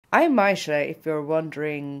I'm Ayse, if you're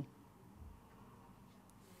wondering.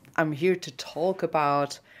 I'm here to talk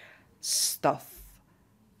about stuff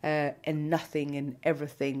and nothing and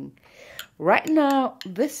everything. Right now,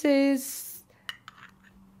 this is,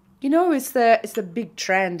 it's the big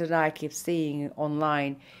trend that I keep seeing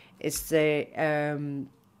online. It's the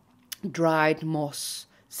dried moss,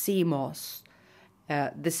 sea moss.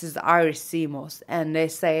 This is the Irish sea moss, and they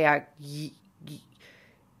say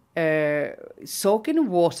soak in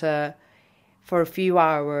water for a few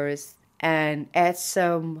hours and add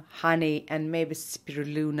some honey and maybe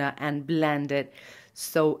spirulina and blend it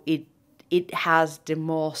so it has the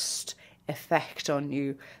most effect on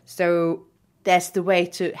you. So that's the way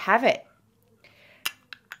to have it,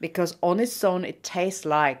 because on its own it tastes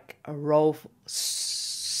like a raw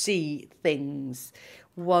sea things.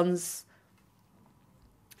 Once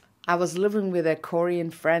I was living with a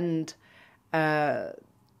Korean friend,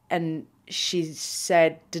 and she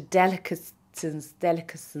said the delicacy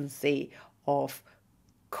of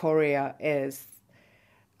Korea is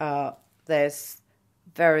there's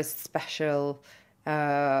very special,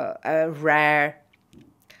 rare.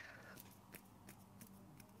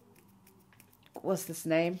 What's this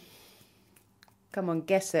name? Come on,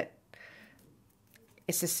 guess it.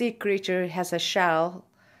 It's a sea creature. It has a shell,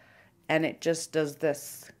 and it just does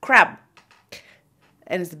this. Crab,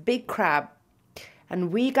 and it's a big crab.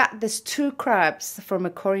 And we got these 2 crabs from a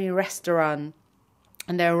Korean restaurant,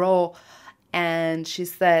 and they're raw. And she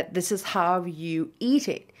said, this is how you eat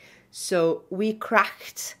it. So we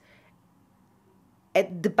cracked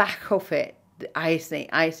at the back of it, I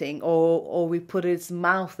think, or we put its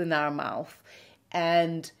mouth in our mouth.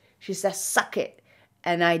 And she said, suck it.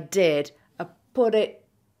 And I did. I put it,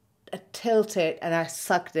 I tilted it, and I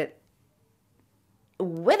sucked it.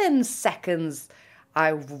 Within seconds,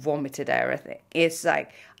 I vomited everything. It's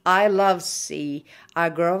like, I love sea. I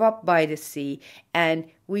grew up by the sea, and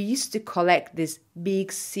we used to collect these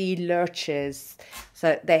big sea lurches.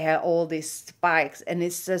 So they had all these spikes, and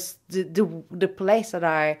it's just the place that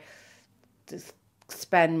I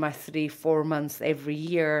spend my 3-4 months every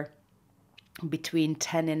year between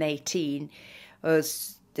 10 and 18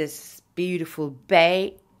 was this beautiful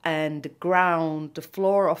bay, and the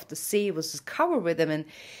floor of the sea was just covered with them. And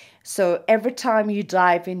so every time you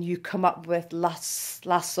dive in, you come up with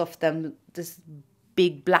lots of them. This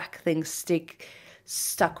big black thing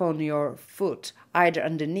stuck on your foot, either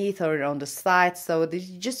underneath or on the side. So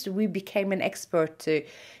we became an expert to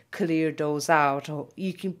clear those out. Or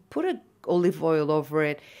you can put a olive oil over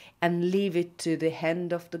it and leave it to the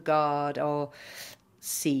hand of the god or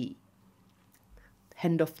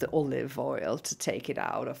hand of the olive oil to take it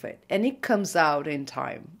out of it, and it comes out in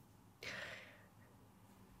time.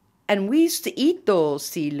 And we used to eat those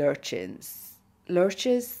sea lurchins.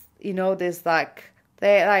 Lurches, there's it's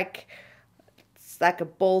like a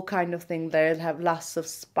bowl kind of thing. They'll have lots of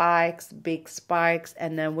spikes, big spikes,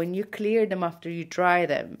 and then when you clear them after you dry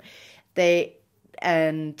them, you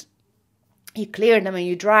clear them and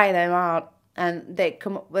you dry them out, and they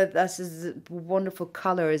come up with these wonderful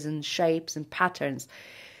colors and shapes and patterns.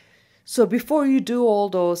 So before you do all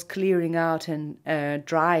those clearing out and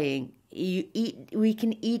drying, we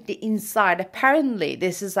can eat the inside. Apparently,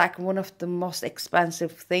 this is like one of the most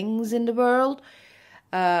expensive things in the world,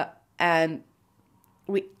 and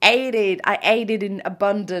we ate it. I ate it in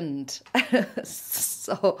abundance.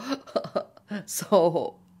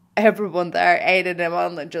 so everyone there ate it in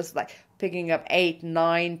abundance, just like picking up 8,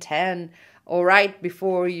 9, 10, or right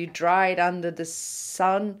before you dry it under the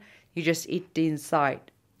sun, you just eat the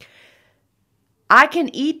inside. I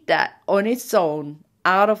can eat that on its own,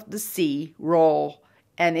 out of the sea, raw,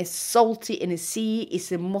 and it's salty, and the sea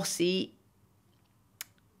is mossy.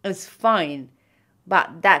 It's fine,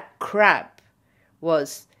 but that crab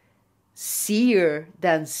was seer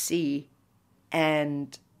than sea,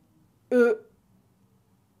 and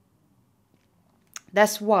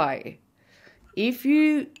that's why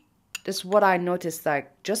that's what I noticed,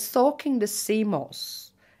 like just soaking the sea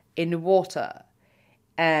moss in water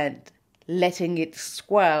and letting it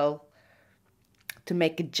swell to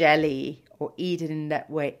make a jelly or eat it in that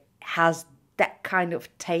way has that kind of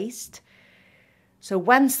taste. So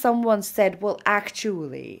when someone said, well,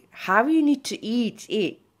 actually, how you need to eat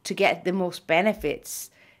it to get the most benefits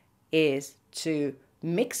is to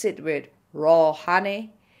mix it with raw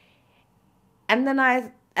honey. And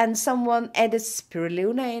then someone added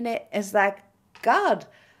spirulina in it. It's like, God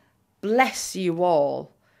bless you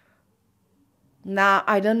all. Now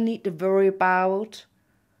I don't need to worry about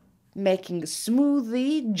making a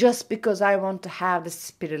smoothie just because I want to have the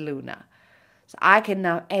spirulina. So I can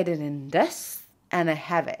now add it in this and I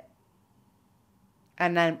have it.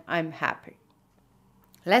 and I'm happy.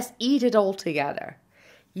 Let's eat it all together.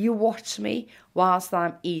 You watch me whilst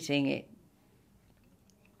I'm eating it.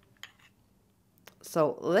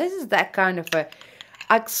 So this is that kind of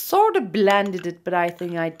I sort of blended it, but I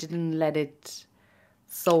think I didn't let it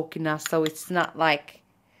soak enough. So it's not like,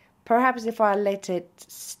 perhaps if I let it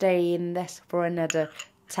stay in this for another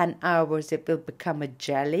 10 hours, it will become a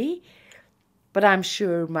jelly. But I'm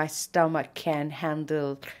sure my stomach can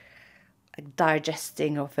handle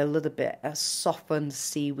digesting of a little bit of softened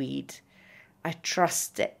seaweed. I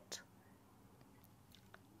trust it.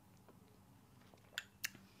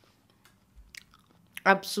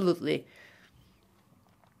 Absolutely.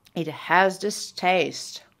 It has this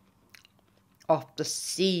taste of the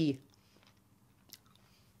sea.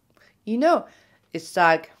 You know, it's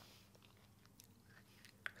like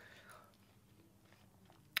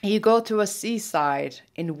you go to a seaside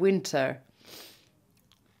in winter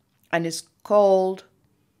and it's cold,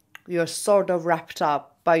 you're sort of wrapped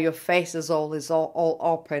up, but your face is all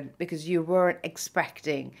open because you weren't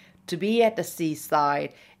expecting to be at the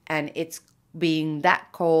seaside and it's being that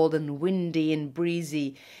cold and windy and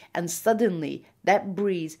breezy, and suddenly that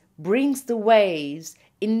breeze brings the waves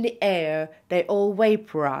in the air, they all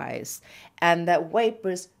vaporize, and that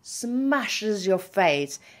vapors smashes your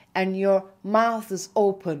face and your mouth is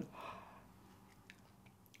open.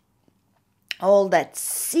 All that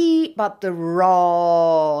sea, but the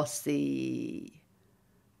raw sea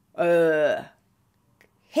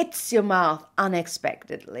hits your mouth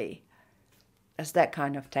unexpectedly. That's that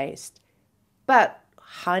kind of taste. But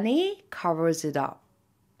honey covers it up.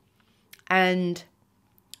 And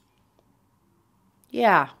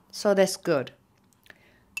yeah, so that's good.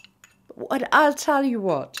 But I'll tell you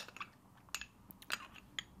what.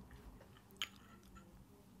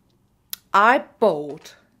 I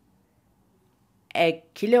bought 1.5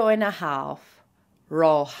 kilos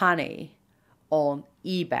raw honey on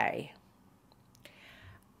eBay.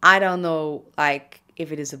 I don't know, like,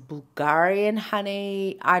 if it is a Bulgarian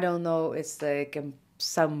honey. I don't know, it's like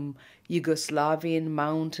some Yugoslavian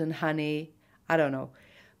mountain honey. I don't know.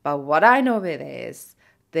 But what I know it is,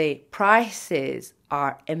 the prices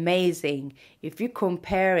are amazing. If you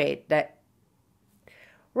compare it, that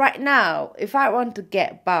right now, if I want to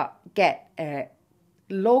get a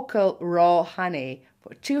local raw honey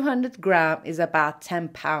for 200 grams is about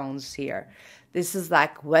 £10 here. This is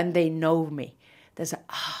like when they know me. They say,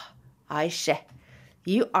 Ayse,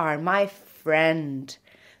 you are my friend.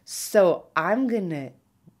 So I'm going to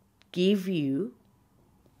give you,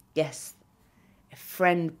 yes, a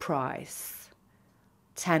friend price,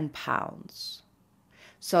 £10.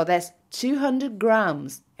 So that's 200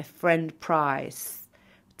 grams, a friend price,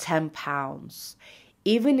 £10.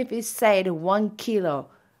 Even if it's say the 1 kilo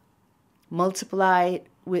multiplied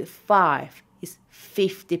with 5 is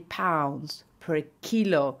 £50 per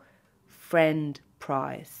kilo friend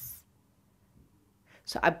price.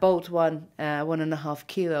 So I bought 1.5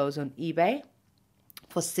 kilos on eBay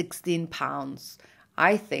for £16.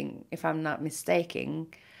 I think, if I'm not mistaken,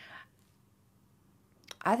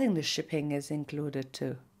 I think the shipping is included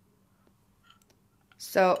too.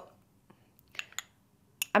 So,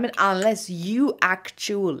 I mean, unless you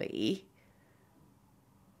actually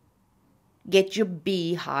get your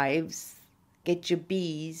beehives, get your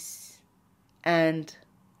bees, and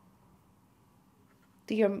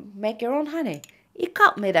make your own honey. It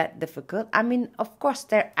can't be that difficult. I mean, of course,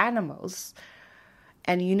 they're animals,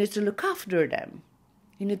 and you need to look after them.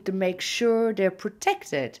 You need to make sure they're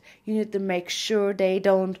protected. You need to make sure they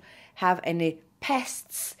don't have any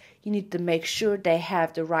pests. You need to make sure they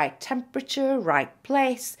have the right temperature, right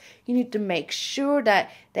place. You need to make sure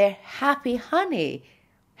that they're happy honey.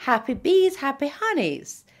 Happy bees, happy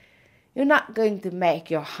honeys. You're not going to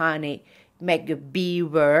make your bee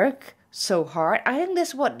work so hard. I think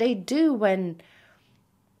that's what they do when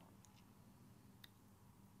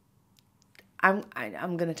I'm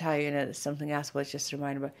going to tell you something else was just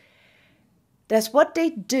reminded me. That's what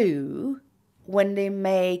they do when they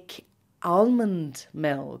make almond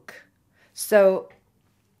milk. So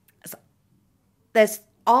there's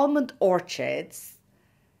almond orchards,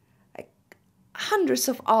 like hundreds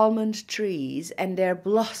of almond trees, and they're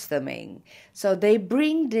blossoming. So they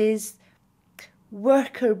bring these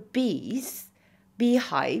worker beehives,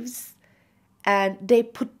 and they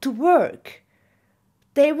put to work.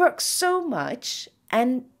 They work so much,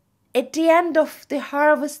 and at the end of the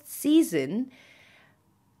harvest season,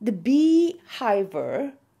 the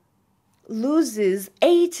beehiver loses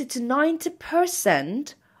 80 to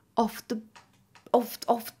 90% of the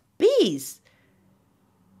bees.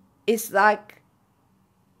 It's like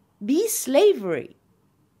bee slavery.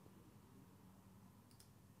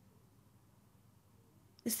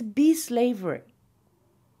 It's bee slavery.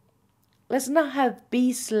 Let's not have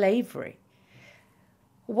bee slavery.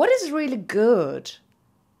 What is really good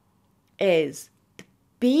is the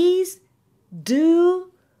bees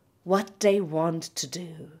do what they want to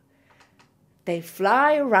do. They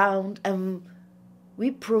fly around and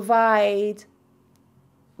we provide.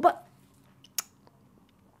 But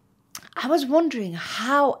I was wondering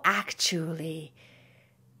how actually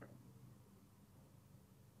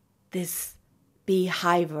this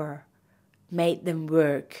beehiver made them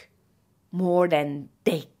work more than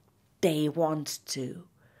they want to.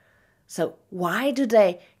 So why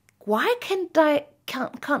can't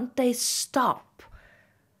they stop?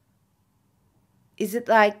 Is it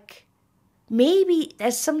like maybe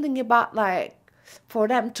there's something about like for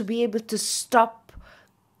them to be able to stop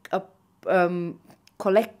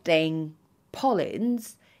collecting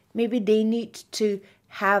pollens, maybe they need to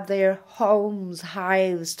have their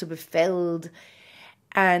hives to be filled,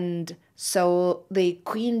 and so the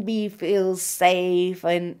queen bee feels safe,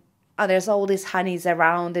 and there's all these honeys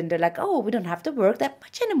around, and they're like, oh, we don't have to work that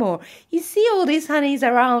much anymore. You see all these honeys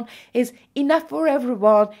around is enough for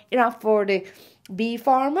everyone, enough for the bee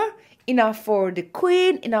farmer, enough for the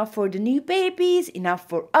queen, enough for the new babies, enough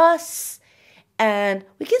for us, and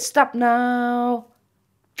we can stop now.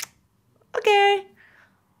 Okay.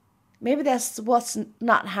 Maybe that's what's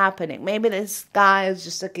not happening. Maybe this guy is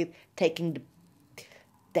just like taking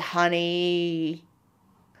the honey,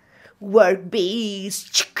 work bees,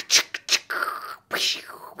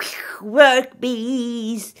 work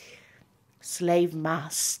bees, slave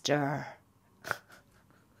master.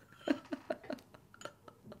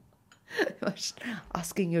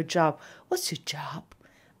 Asking your job, what's your job?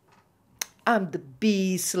 I'm the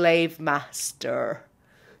bee slave master.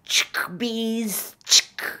 Bees.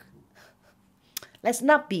 Let's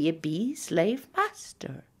not be a bee slave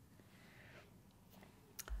master.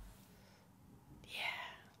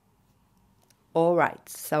 Yeah. All right.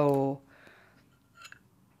 So,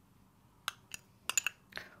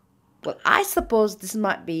 well, I suppose this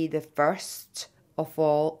might be the first of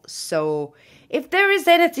all. So, if there is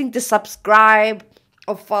anything to subscribe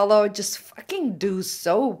or follow, just fucking do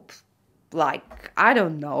so. Like, I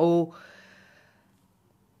don't know.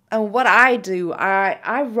 And what I do,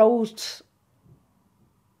 I wrote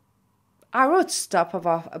stuff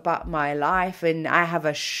about my life, and I have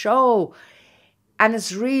a show, and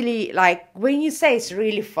it's really like when you say it's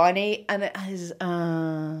really funny, and it's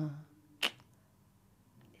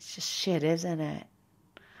just shit, isn't it?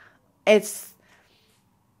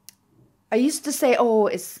 I used to say, oh,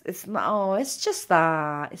 it's not, oh, it's just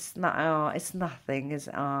that, it's not, oh, it's nothing, it's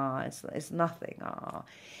nothing, oh.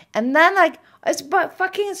 And then like, but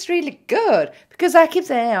fucking it's really good, because I keep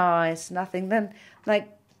saying, oh, it's nothing, then like,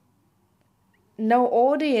 no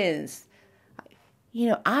audience. You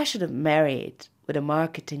know, I should have married with a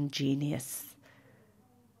marketing genius.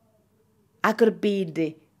 I could have been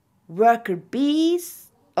the worker bees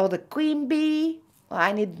or the queen bee. Well,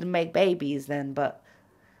 I needed to make babies then,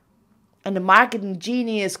 and the marketing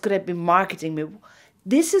genius could have been marketing me.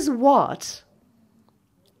 This is what.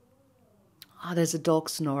 Oh, there's a dog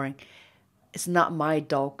snoring. It's not my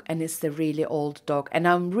dog, and it's the really old dog. And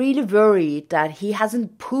I'm really worried that he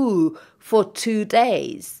hasn't pooed for 2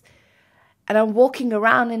 days. And I'm walking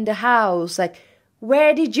around in the house like,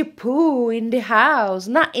 where did you poo in the house?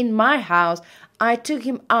 Not in my house. I took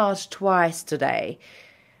him out twice today.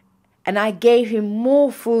 And I gave him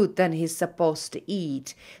more food than he's supposed to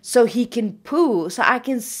eat. So he can poo. So I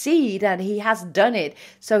can see that he has done it.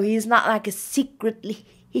 So he's not like a secretly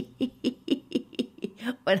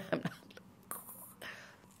when I'm not.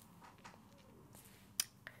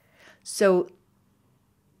 So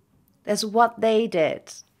that's what they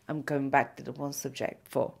did. I'm going back to the one subject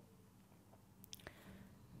for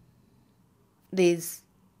these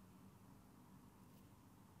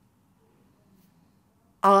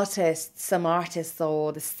artists, some artists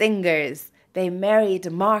or the singers, they married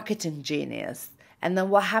a marketing genius. And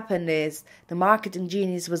then what happened is the marketing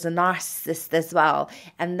genius was a narcissist as well.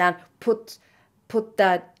 And then put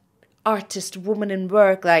that artist woman in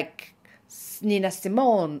work like Nina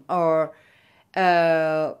Simone or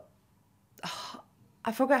I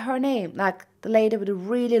forgot her name, like the lady with the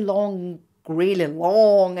really long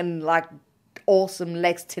and like awesome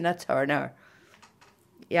legs, Tina Turner.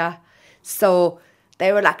 Yeah. So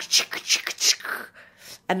they were like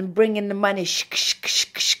and bringing the money.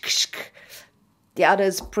 The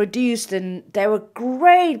others produced, and they were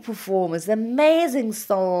great performers, amazing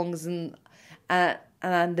songs, and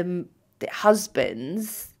the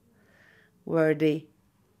husbands were the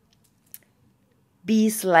bee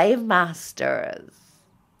slave masters.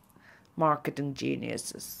 marketing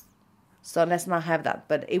geniuses. So let's not have that,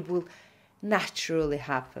 but it will naturally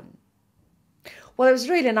happen. Well, it was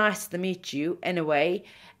really nice to meet you anyway.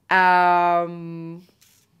 I'm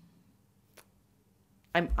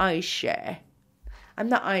Ayse. I'm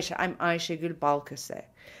not Ayse, I'm Ayse Gülbalkası.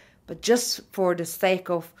 But just for the sake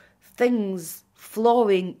of things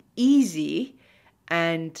flowing easy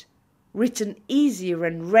and written easier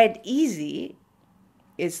and read easy,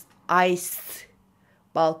 is Ayse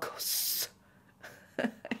Balkos.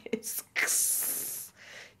 It's X.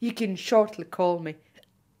 You can shortly call me.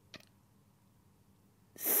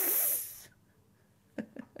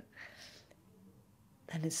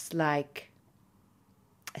 And it's like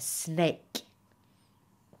a snake.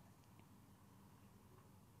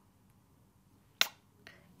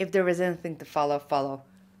 If there is anything to follow, follow.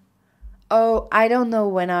 Oh, I don't know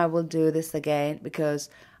when I will do this again because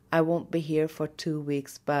I won't be here for 2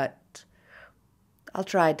 weeks, but I'll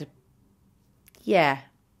try to,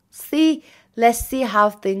 let's see how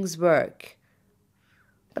things work.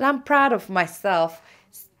 But I'm proud of myself.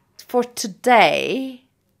 For today,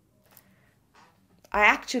 I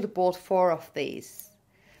actually bought 4 of these.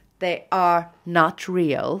 They are not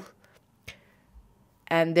real.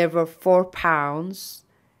 And they were £4.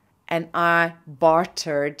 And I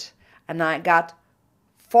bartered. And I got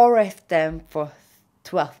 4 of them for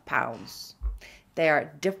 £12. They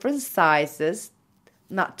are different sizes.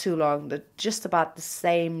 Not too long. They're just about the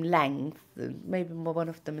same length. Maybe one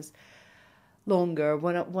of them is longer.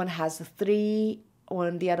 One has a 3.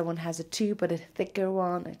 The other one has a 2, but a thicker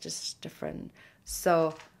one. It's just different.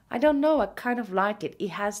 So, I don't know, I kind of like it. It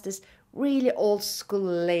has this really old school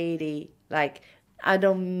lady, like, I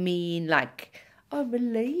don't mean like, I'm a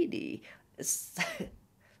lady. It's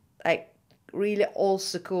like, really old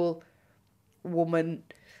school woman.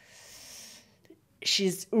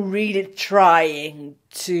 She's really trying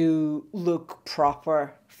to look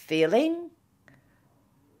proper feeling.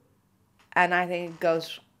 And I think it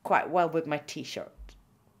goes quite well with my t-shirt.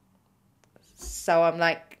 So I'm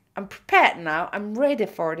like, I'm prepared now. I'm ready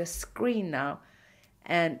for the screen now.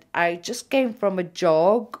 And I just came from a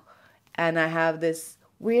jog. And I have this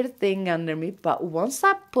weird thing under me. But once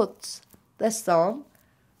I put this on,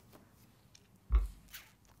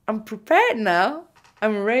 I'm prepared now.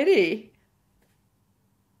 I'm ready.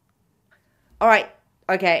 All right.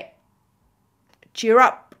 Okay. Cheer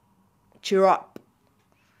up. Cheer up.